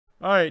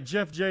All right,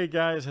 Jeff J,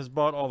 guys, has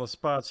bought all the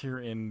spots here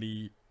in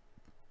the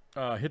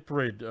Hit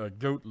Parade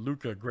GOAT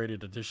LUKA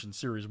Graded Edition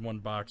Series 1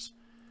 box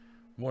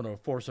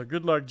 104. So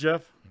good luck,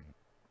 Jeff.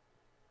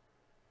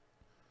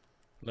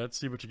 Let's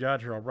see what you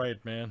got here. All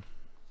right, man.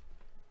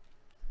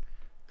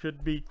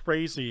 Could be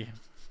crazy.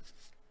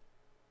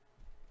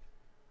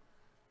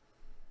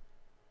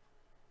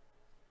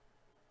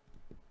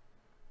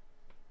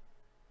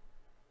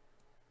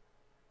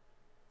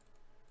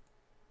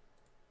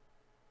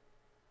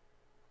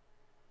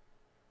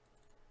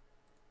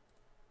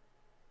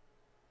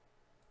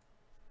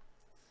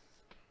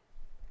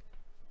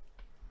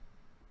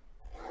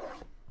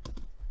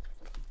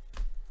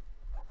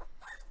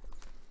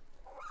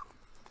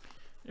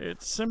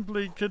 It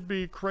simply could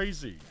be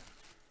crazy.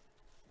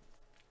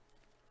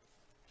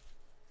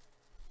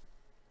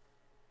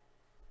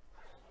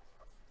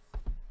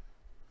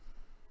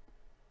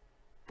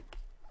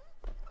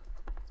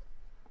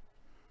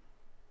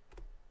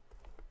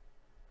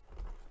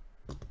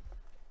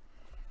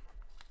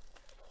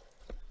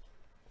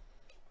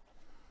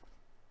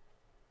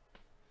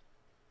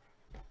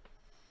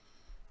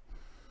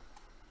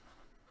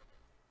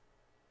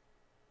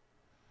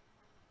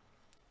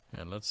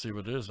 And let's see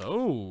what it is.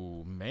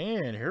 Oh,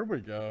 man, here we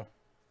go.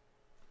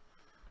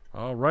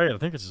 All right, I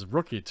think it's his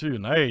rookie, too.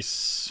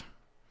 Nice.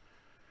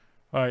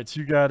 All right, so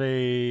you got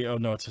a... Oh,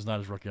 no, it's not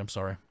his rookie. I'm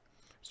sorry.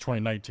 It's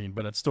 2019,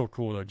 but it's still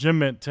cool, though. Jim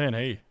Mint 10,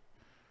 hey.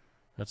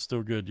 That's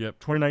still good. Yep,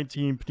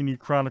 2019 Panini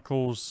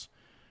Chronicles,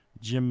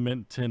 Jim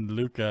Mint 10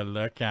 LUKA.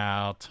 Look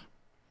out.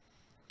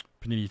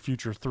 Panini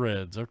Future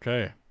Threads.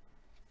 Okay.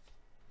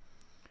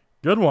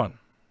 Good one.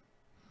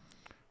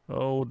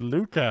 Old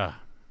LUKA.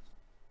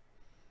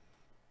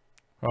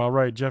 All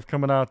right, Jeff,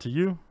 coming out to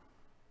you.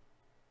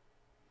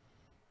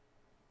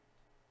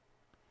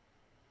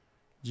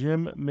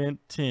 Jim Mint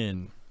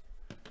 10.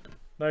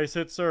 Nice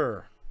hit,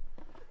 sir.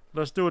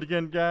 Let's do it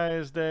again,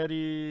 guys. That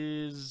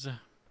is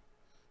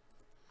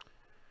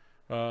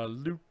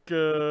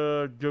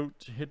LUKA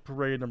GOAT Hit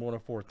Parade number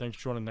 104. Thanks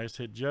for joining. Nice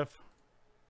hit, Jeff.